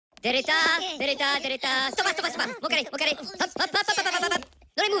Dereta, dereta, dereta. Stop, stop, stop. Okay, okay. Hop, hop, hop, hop, hop, hop, hop.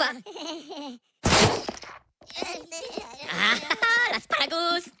 No le mueva.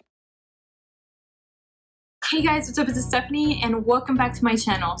 Asparagus. Hey guys, what's up? It's Stephanie and welcome back to my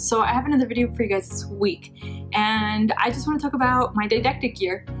channel. So I have another video for you guys this week and I just want to talk about my didactic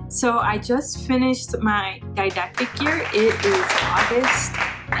year. So I just finished my didactic year. It is August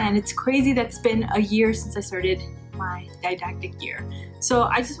and it's crazy that it's been a year since I started my didactic year. So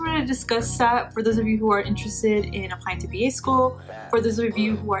I just wanted to discuss that for those of you who are interested in applying to PA school, for those of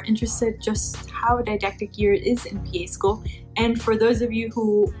you who are interested just how a didactic year is in PA school, and for those of you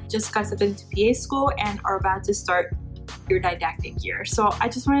who just got accepted into PA school and are about to start your didactic year. So I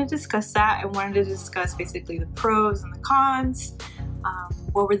just wanted to discuss that. I wanted to discuss basically the pros and the cons.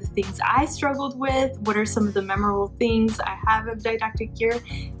 What were the things I struggled with? What are some of the memorable things I have of didactic year?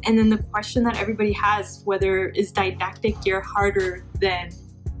 And then the question that everybody has, whether is didactic year harder than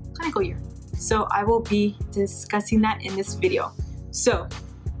clinical year? So I will be discussing that in this video. So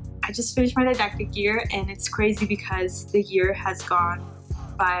I just finished my didactic year and it's crazy because the year has gone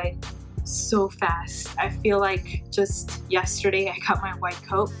by so fast. I feel like just yesterday I got my white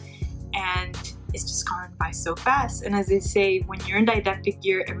coat and it's just gone by so fast. And as they say, when you're in didactic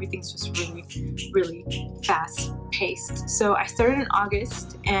year, everything's just really fast paced. So I started in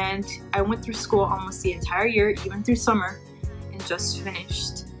August and I went through school almost the entire year, even through summer, and just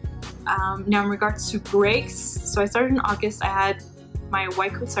finished. Now in regards to breaks, so I started in August. I had my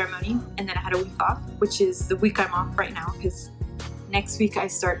white coat ceremony and then I had a week off, which is the week I'm off right now because next week I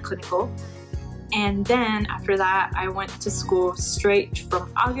start clinical. And then after that, I went to school straight from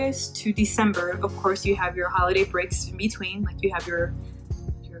August to December. Of course, you have your holiday breaks in between, like you have your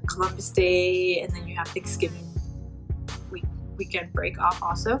Columbus Day, and then you have Thanksgiving weekend break off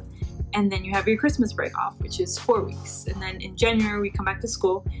also. And then you have your Christmas break off, which is 4 weeks. And then in January, we come back to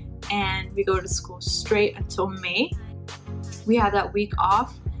school and we go to school straight until May. We have that week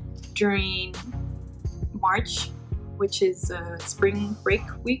off during March, which is a spring break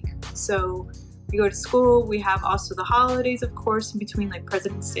week. So we go to school, we have also the holidays, of course, in between, like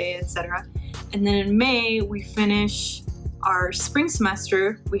President's Day, etc. And then in May, we finish our spring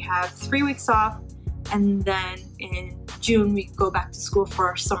semester. We have 3 weeks off, and then in June, we go back to school for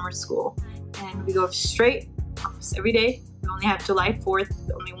our summer school. And we go straight almost every day. We only have July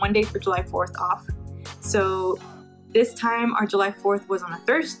 4th, only one day for July 4th off. So this time, our July 4th was on a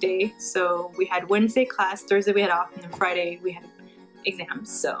Thursday, so we had Wednesday class, Thursday we had off, and then Friday we had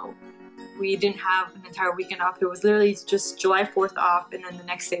exams. So we didn't have an entire weekend off. It was literally just July 4th off, and then the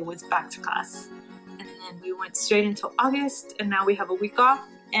next day was back to class. And then we went straight until August, and now we have a week off,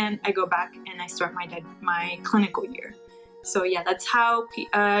 and I go back and I start my clinical year. So yeah, that's how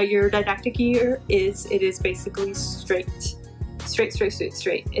your didactic year is. It is basically straight.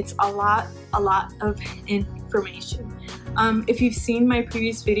 It's a lot of information. If you've seen my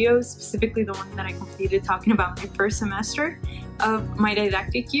previous videos, specifically the one that I completed talking about my first semester of my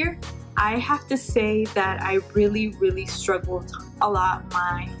didactic year, I have to say that I really struggled a lot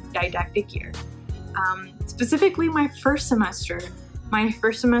my didactic year. Specifically my first semester. My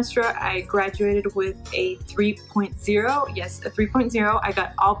first semester I graduated with a 3.0. Yes, a 3.0. I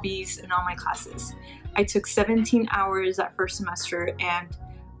got all B's in all my classes. I took 17 hours that first semester and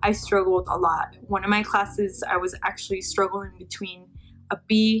I struggled a lot. One of my classes I was actually struggling between a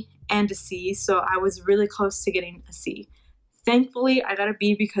B and a C, so I was really close to getting a C. Thankfully, I got a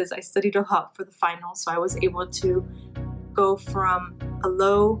B because I studied a lot for the final, so I was able to go from a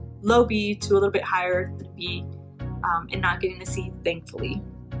low B to a little bit higher than a B and not getting a C, thankfully.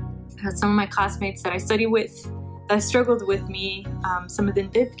 Some of my classmates that I studied with, that struggled with me, some of them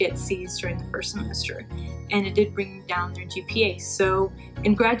did get C's during the first semester, and it did bring down their GPA. So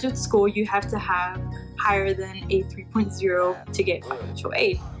in graduate school, you have to have higher than a 3.0 to get financial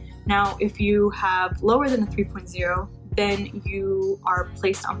aid. Now, if you have lower than a 3.0, then you are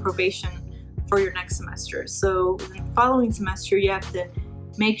placed on probation for your next semester. So in the following semester, you have to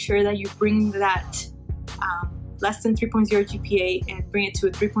make sure that you bring that less than 3.0 GPA and bring it to a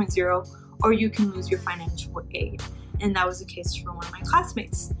 3.0, or you can lose your financial aid. And that was the case for one of my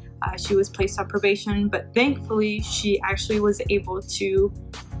classmates. She was placed on probation, but thankfully she actually was able to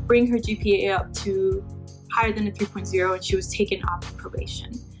bring her GPA up to higher than a 3.0 and she was taken off of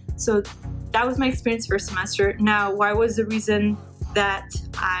probation. So that was my experience first semester. Now, why was the reason that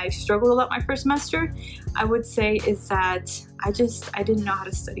I struggled a lot my first semester? I would say is that I didn't know how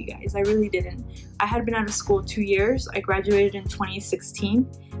to study, guys. I really didn't. I had been out of school 2 years. I graduated in 2016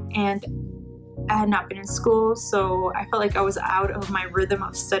 and I had not been in school, so I felt like I was out of my rhythm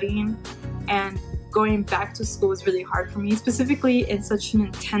of studying, and going back to school was really hard for me, specifically in such an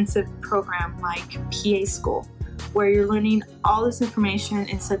intensive program like PA school, where you're learning all this information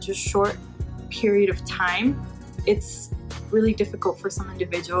in such a short period of time. It's really difficult for some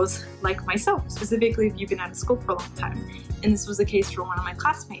individuals like myself, specifically if you've been out of school for a long time. And this was the case for one of my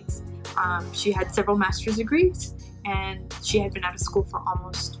classmates. She had several master's degrees and she had been out of school for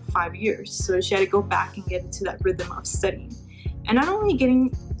almost 5 years. So she had to go back and get into that rhythm of studying. And not only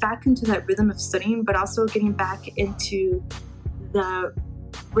getting back into that rhythm of studying, but also getting back into the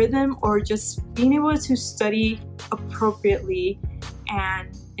rhythm or just being able to study appropriately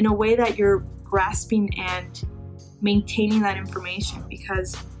and in a way that you're grasping and maintaining that information.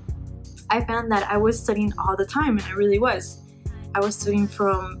 Because I found that I was studying all the time, and I really was. I was studying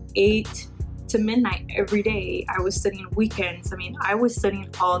from 8 to midnight every day. I was studying weekends. I mean, I was studying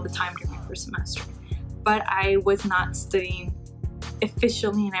all the time during my first semester, but I was not studying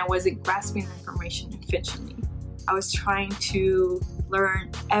efficiently and I wasn't grasping the information efficiently. I was trying to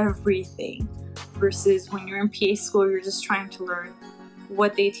learn everything versus when you're in PA school, you're just trying to learn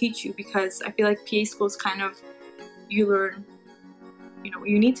what they teach you, because I feel like PA school is kind of, you learn, what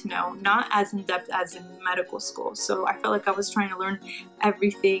you need to know, not as in-depth as in medical school. So I felt like I was trying to learn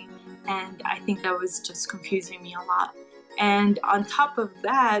everything, and I think that was just confusing me a lot. And on top of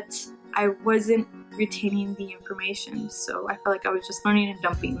that, I wasn't retaining the information. So I felt like I was just learning and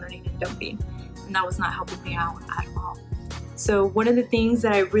dumping, and that was not helping me out at all. So one of the things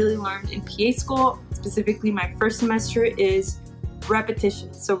that I really learned in PA school, specifically my first semester, is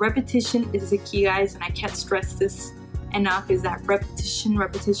repetition. So repetition is the key, guys, and I can't stress this enough, is that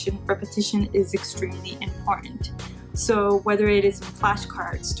repetition is extremely important. So whether it is in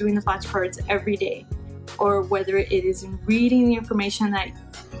flashcards, doing the flashcards every day, or whether it is in reading the information that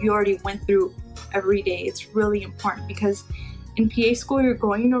you already went through every day, it's really important, because in PA school you're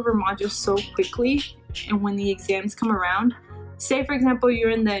going over modules so quickly, and when the exams come around, say for example you're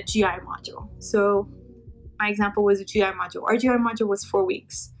in the GI module. So my example was a GI module. Our GI module was 4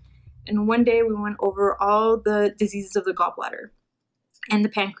 weeks. And one day we went over all the diseases of the gallbladder and the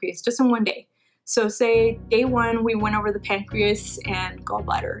pancreas, just in one day. So say day 1, we went over the pancreas and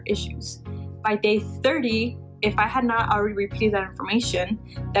gallbladder issues. By day 30, if I had not already repeated that information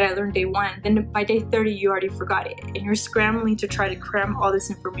that I learned day 1, then by day 30, you already forgot it. And you're scrambling to try to cram all this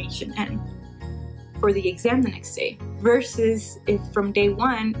information in for the exam the next day. Versus if from day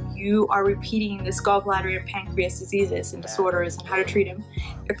 1, you are repeating this gallbladder and pancreas diseases and disorders and how to treat them.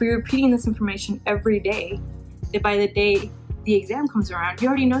 If you're repeating this information every day, then by the day the exam comes around, you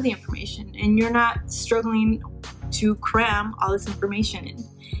already know the information and you're not struggling to cram all this information in.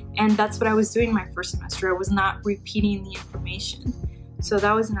 And that's what I was doing my first semester. I was not repeating the information. So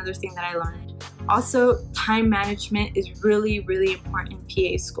that was another thing that I learned. Also, time management is really, really important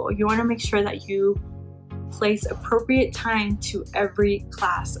in PA school. You want to make sure that you place appropriate time to every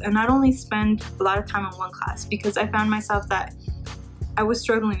class and not only spend a lot of time in one class, because I found myself that I was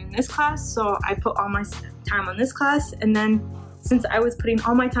struggling in this class, so I put all my time on this class, and then since I was putting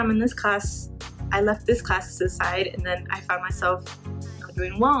all my time in this class, I left this class to the side, and then I found myself not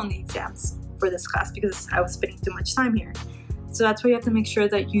doing well in the exams for this class because I was spending too much time here. So that's why you have to make sure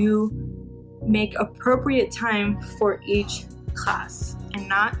that you make appropriate time for each class and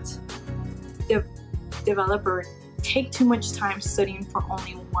not develop or take too much time studying for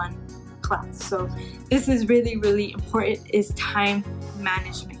only one class. So this is really, really important, is time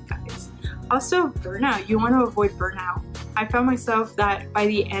management, guys. Also, burnout. You want to avoid burnout. I found myself that by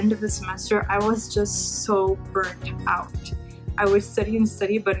the end of the semester, I was just so burnt out. I would study and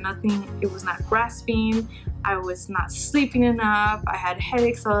study, but nothing, it was not grasping. I was not sleeping enough. I had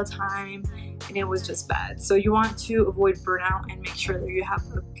headaches all the time, and it was just bad. So you want to avoid burnout and make sure that you have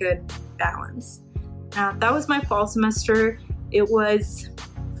a good balance. Now, that was my fall semester. It was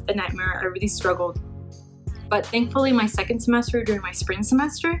a nightmare. I really struggled. But thankfully, my second semester, during my spring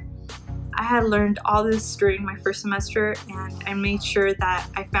semester, I had learned all this during my first semester, and I made sure that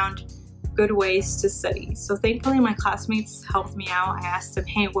I found good ways to study. So thankfully, my classmates helped me out. I asked them,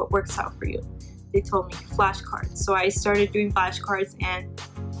 hey, what works out for you? They told me flashcards. So I started doing flashcards, and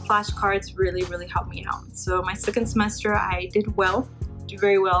flashcards really, really helped me out. So my second semester, I did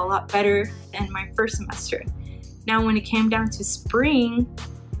very well, a lot better than my first semester. Now, when it came down to summer,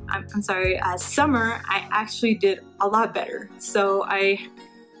 I actually did a lot better. So I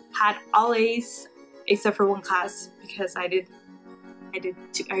had all A's except for one class because I did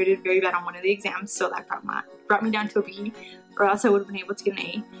very bad on one of the exams, so that brought me down to a B, or else I would have been able to get an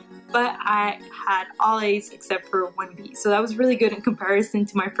A. But I had all A's except for one B, so that was really good in comparison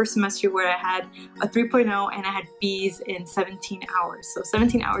to my first semester where I had a 3.0 and I had B's in 17 hours, so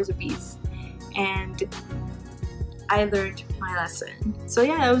 17 hours of B's. and I learned my lesson. So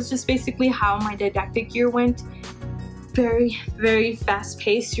yeah, that was just basically how my didactic year went. Very, very fast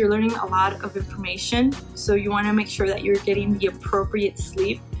paced. You're learning a lot of information, so you want to make sure that you're getting the appropriate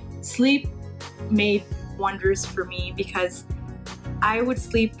sleep. Sleep made wonders for me because I would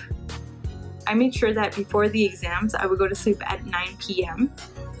sleep. I made sure that before the exams I would go to sleep at 9 p.m.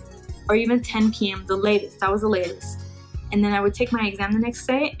 or even 10 p.m. the latest. That was the latest. And then I would take my exam the next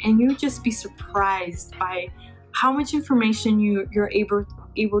day, and you would just be surprised by how much information you're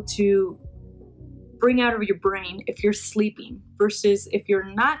able to bring out of your brain if you're sleeping, versus if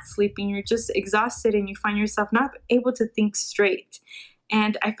you're not sleeping, you're just exhausted and you find yourself not able to think straight.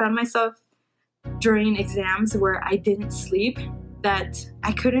 And I found myself during exams where I didn't sleep, that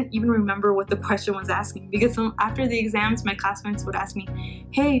I couldn't even remember what the question was asking, because after the exams my classmates would ask me,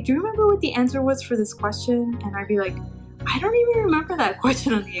 hey, do you remember what the answer was for this question? And I'd be like, I don't even remember that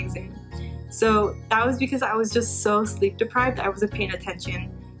question on the exam. So that was because I was just so sleep deprived. I wasn't paying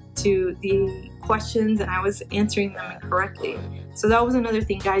attention to the questions and I was answering them incorrectly. So that was another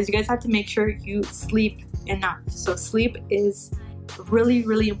thing, guys. You guys have to make sure you sleep enough. So sleep is a really,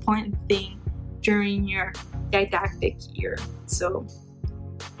 really important thing during your didactic year. So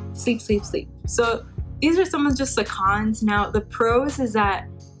sleep, sleep, sleep. So these are some of just the cons. Now the pros is that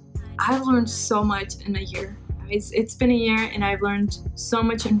I've learned so much in a year. It's been a year and I've learned so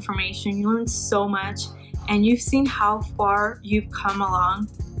much information. You learn so much, and you've seen how far you've come along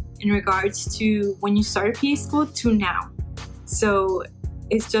in regards to when you started PA school to now. So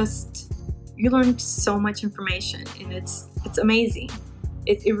it's just, you learned so much information, and it's amazing.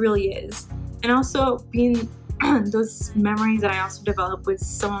 It really is. And also being those memories that I also developed with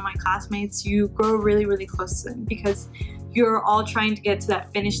some of my classmates, you grow really, really close to them because you're all trying to get to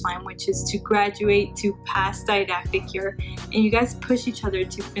that finish line, which is to graduate, to pass didactic year, and you guys push each other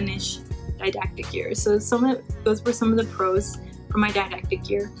to finish didactic year. So those were some of the pros for my didactic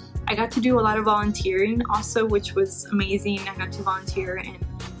year. I got to do a lot of volunteering also, which was amazing. I got to volunteer in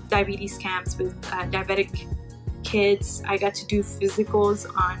diabetes camps with diabetic kids. I got to do physicals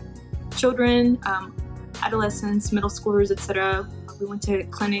on children, adolescents, middle schoolers, etc. We went to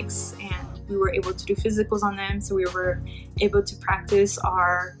clinics and we were able to do physicals on them, so we were able to practice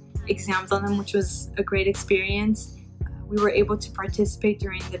our exams on them, which was a great experience. We were able to participate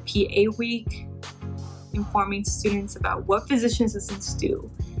during the PA week, informing students about what physician assistants do,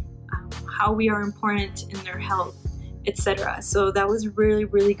 how we are important in their health, etc. So that was really,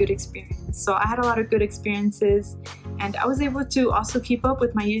 really good experience. So I had a lot of good experiences, and I was able to also keep up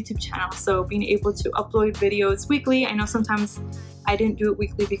with my YouTube channel. So being able to upload videos weekly. I know sometimes I didn't do it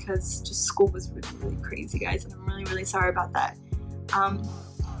weekly because just school was really, really crazy, guys, and I'm really, really sorry about that.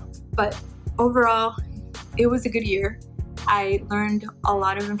 But overall, it was a good year. I learned a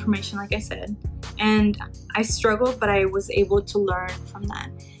lot of information, like I said, and I struggled, but I was able to learn from that.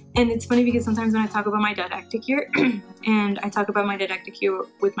 And it's funny because sometimes when I talk about my didactic year and I talk about my didactic year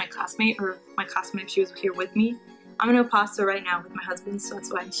with my classmate, or my classmate if she was here with me, I'm in a pasta right now with my husband, so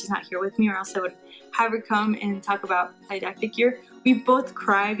that's why she's not here with me, or else I would have her come and talk about didactic year. We both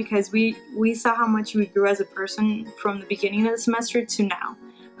cry because we saw how much we grew as a person from the beginning of the semester to now,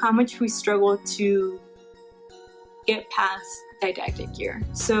 how much we struggled to get past didactic year.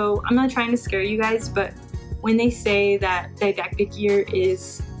 So I'm not trying to scare you guys, but when they say that didactic year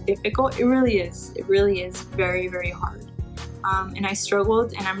is difficult, it really is. It really is very, very hard. And I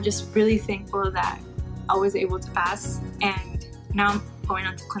struggled, and I'm just really thankful that I was able to pass, and now I'm going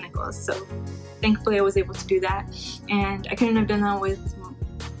on to clinicals. So thankfully I was able to do that, and I couldn't have done that with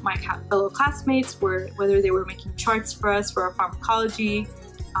my fellow classmates, whether they were making charts for us for our pharmacology,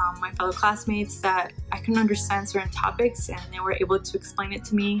 my fellow classmates that I couldn't understand certain topics and they were able to explain it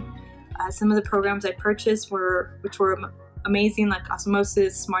to me. Some of the programs I purchased which were amazing, like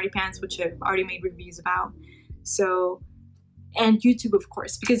Osmosis, Smarty Pants, which I've already made reviews about. So, and YouTube, of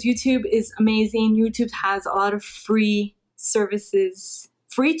course, because YouTube is amazing. YouTube has a lot of free services,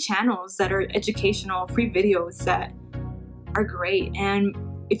 free channels that are educational, free videos that are great. And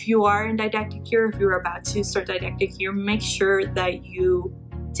if you are in didactic year, if you're about to start didactic year, make sure that you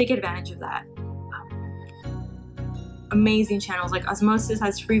take advantage of that. Amazing channels like Osmosis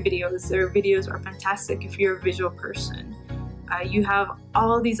has free videos. Their videos are fantastic if you're a visual person. You have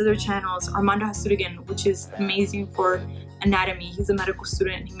all these other channels. Armando Hasurigan, which is amazing for anatomy. He's a medical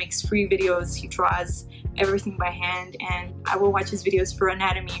student. He makes free videos. He draws everything by hand, and I will watch his videos for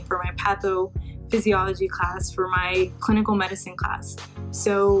anatomy, for my pathophysiology class, for my clinical medicine class.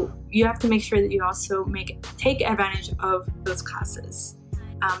 So you have to make sure that you also take advantage of those classes,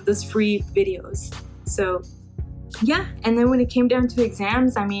 those free videos. So yeah, and then when it came down to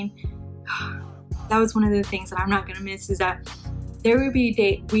exams, I mean, that was one of the things that I'm not gonna miss, is that there would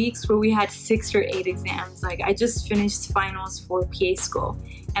be weeks where we had 6 or 8 exams. Like, I just finished finals for PA school,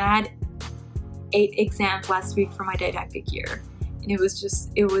 and I had 8 exams last week for my didactic year, and it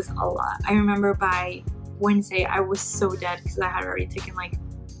was a lot. I remember by Wednesday I was so dead because I had already taken like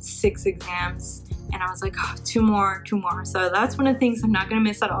 6 exams, and I was like, oh, 2 more. So that's one of the things I'm not gonna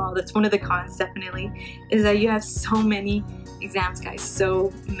miss at all. That's one of the cons, definitely, is that you have so many exams, guys,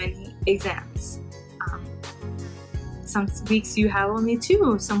 so many exams. Some weeks you have only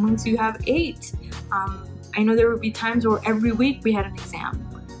 2, some weeks you have 8. I know there would be times where every week we had an exam,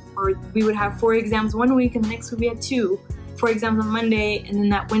 or we would have 4 exams one week and the next week we had 4 exams on Monday, and then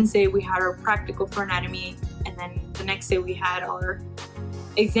that Wednesday we had our practical for anatomy, and then the next day we had our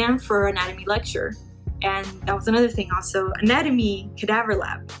exam for anatomy lecture. And that was another thing also, anatomy cadaver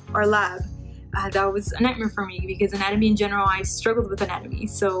lab, or lab. That was a nightmare for me because anatomy in general, I struggled with anatomy.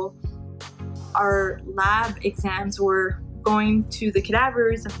 So our lab exams were going to the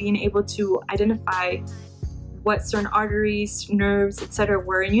cadavers and being able to identify what certain arteries, nerves, etc.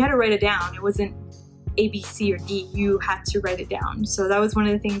 were, and you had to write it down. It wasn't A, B, C, or D. You had to write it down. So that was one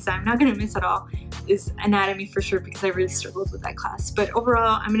of the things that I'm not going to miss at all, is anatomy for sure, because I really struggled with that class. But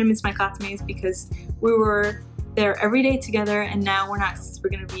overall, I'm going to miss my classmates because we were there every day together, and now we're not, since we're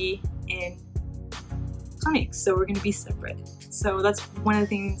going to be in clinics, so we're going to be separate. So that's one of the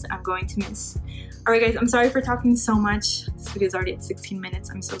things I'm going to miss. Alright guys, I'm sorry for talking so much. This video is already at 16 minutes.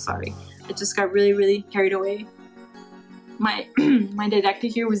 I'm so sorry. I just got really carried away. My my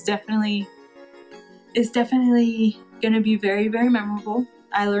didactic year is definitely gonna be very memorable.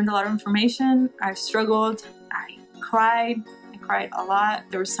 I learned a lot of information. I struggled. I cried a lot.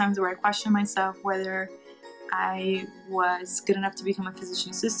 There was times where I questioned myself whether I was good enough to become a physician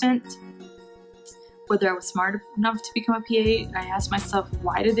assistant, whether I was smart enough to become a PA. I asked myself,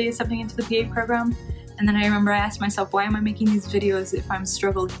 why did they accept me into the PA program? And then I remember I asked myself, why am I making these videos if I'm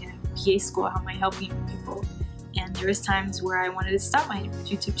struggling in PA school? How am I helping people? And there was times where I wanted to stop my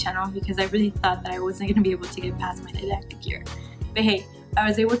YouTube channel because I really thought that I wasn't going to be able to get past my didactic year. But hey, I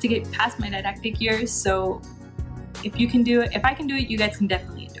was able to get past my didactic year, so if you can do it, if I can do it, you guys can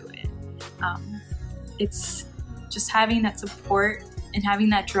definitely do it. It's just having that support and having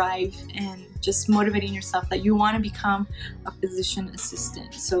that drive and just motivating yourself that you want to become a physician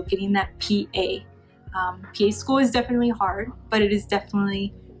assistant. So getting that PA. PA school is definitely hard, but it is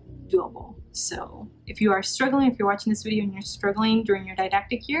definitely doable. So if you are struggling, if you're watching this video and you're struggling during your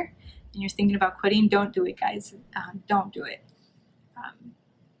didactic year and you're thinking about quitting, don't do it, guys. Don't do it.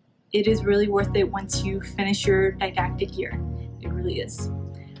 It is really worth it once you finish your didactic year. It really is.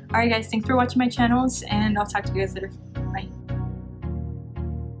 Alright guys, thanks for watching my channels, and I'll talk to you guys later.